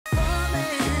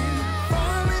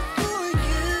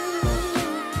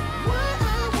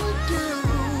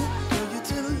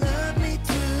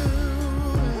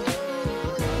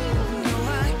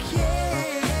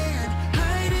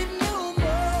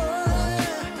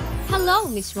Hello,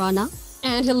 Miss Rana.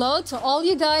 And hello to all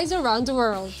you guys around the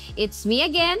world. It's me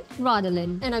again,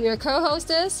 Rodalyn. And I'm your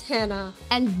co-hostess, Hannah.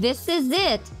 And this is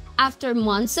it. After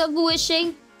months of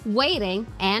wishing, waiting,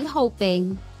 and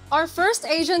hoping, our first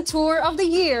Asian tour of the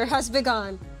year has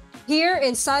begun, here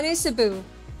in sunny Cebu.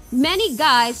 Many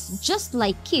guys, just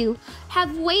like you,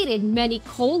 have waited many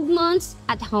cold months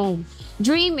at home,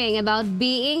 dreaming about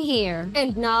being here.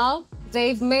 And now,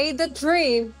 they've made the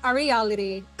dream a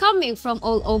reality. Coming from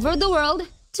all over the world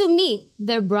to meet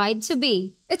their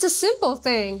bride-to-be. It's a simple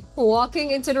thing,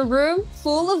 walking into the room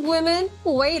full of women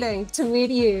waiting to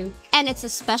meet you. And it's a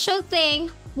special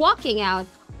thing, walking out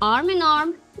arm in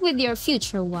arm with your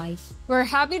future wife. We're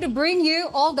happy to bring you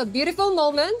all the beautiful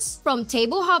moments from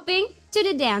table hopping to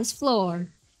the dance floor.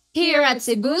 Here at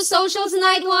Cebu Socials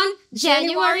Night 1,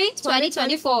 January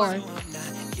 2024.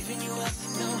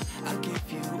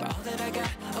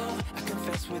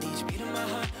 With each beat of my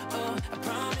heart, oh, I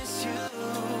promise you.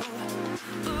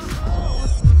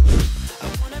 I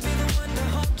wanna be the one to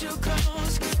hold you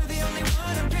close, 'cause you're the only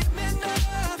one I'm dreaming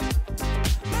of.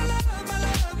 My love, my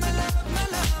love, my love, my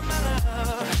love, my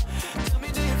love. Tell me,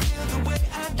 do you feel the way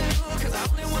I do? 'Cause I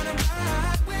only wanna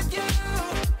ride with you.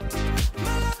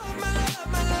 My love, my love,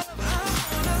 my love, I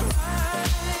wanna ride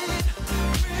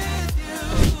with you.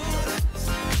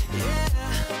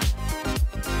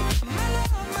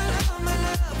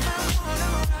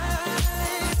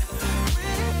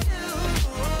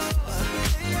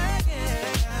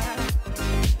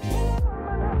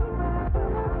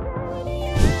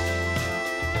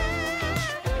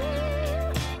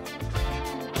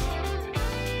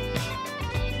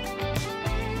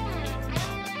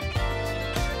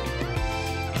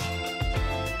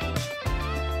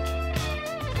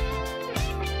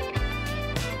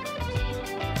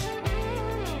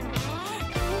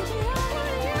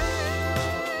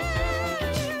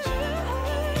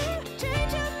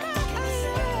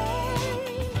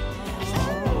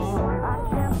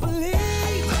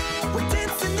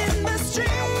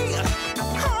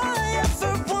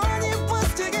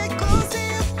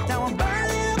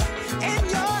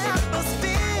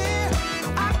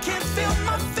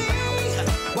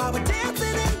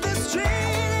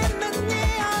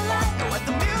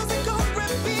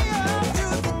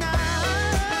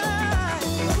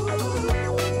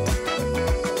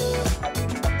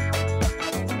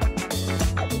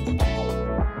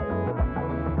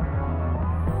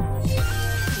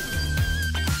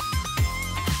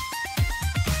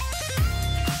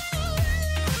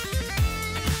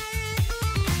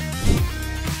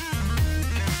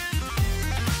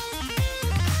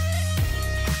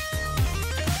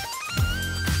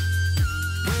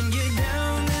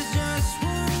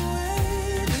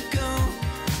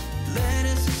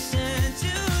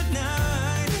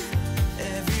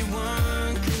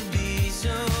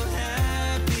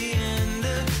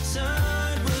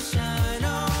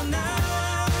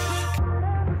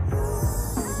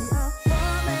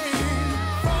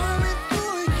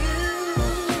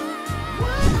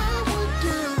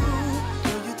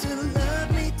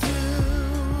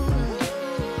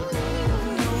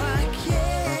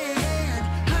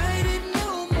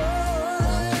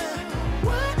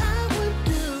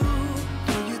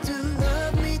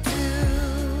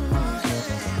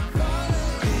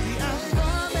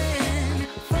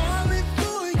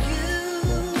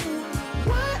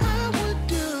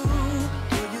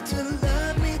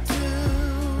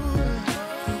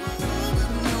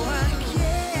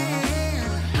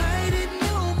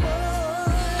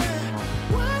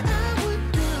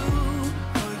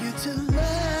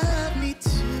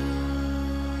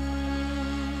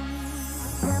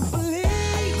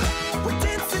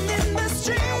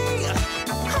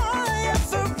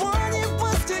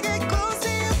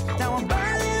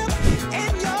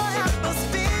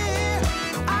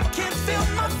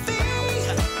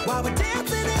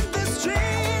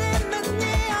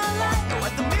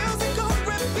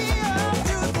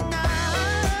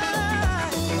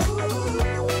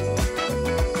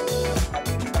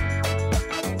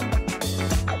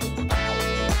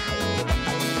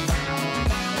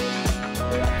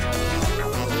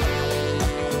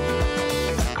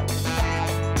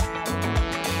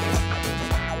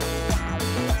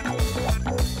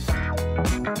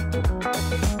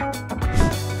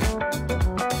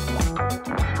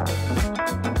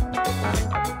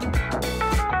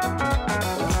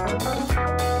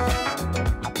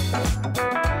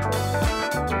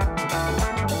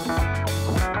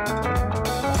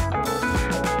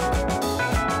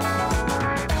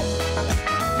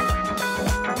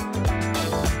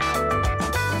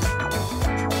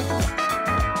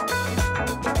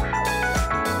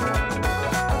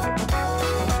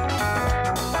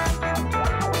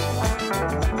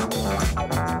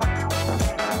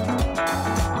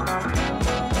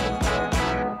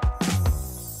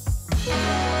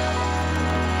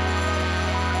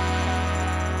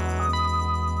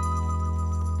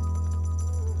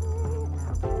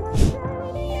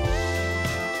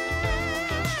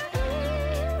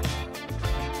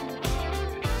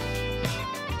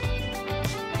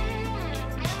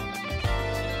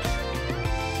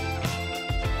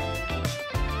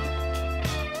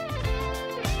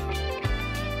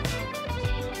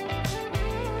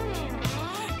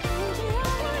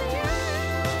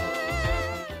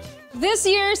 This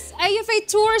year's AFA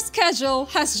tour schedule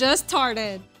has just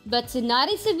started. But tonight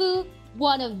in Cebu,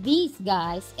 one of these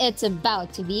guys, it's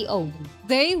about to be over.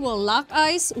 They will lock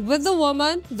eyes with the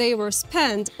woman they will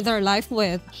spend their life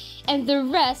with. And the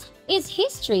rest is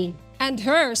history. And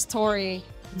her story.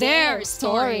 Their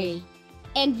story.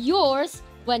 And yours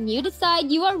when you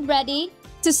decide you are ready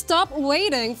To stop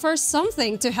waiting for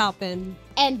something to happen.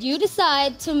 and you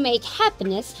decide to make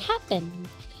happiness happen.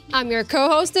 I'm your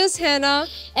co-hostess, Hannah.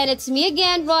 And it's me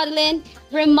again, Rodelyn,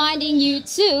 reminding you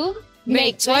to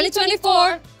Make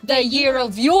 2024 the year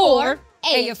of your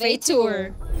AFA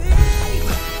tour.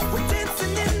 We're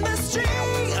dancing in the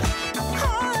street.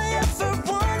 All I ever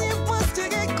wanted was to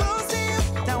get close to you.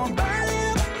 Now I'm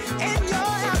burning up in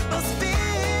your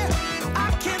atmosphere. I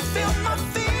can't feel my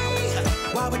feet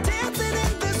while we're dancing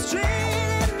in the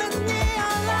street in the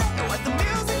neon light. Let the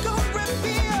music go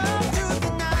reveal through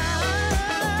the night.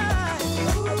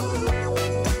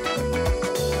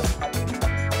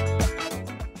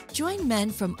 Join men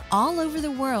from all over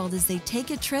the world as they take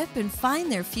a trip and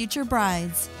find their future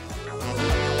brides.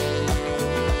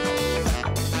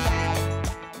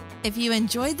 If you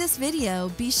enjoyed this video,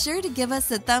 be sure to give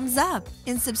us a thumbs up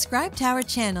and subscribe to our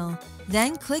channel.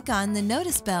 Then click on the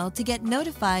notice bell to get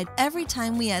notified every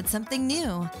time we add something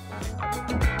new.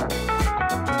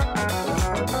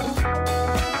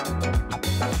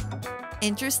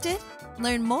 Interested?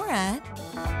 Learn more at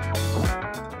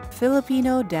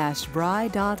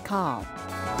Filipino-bride.com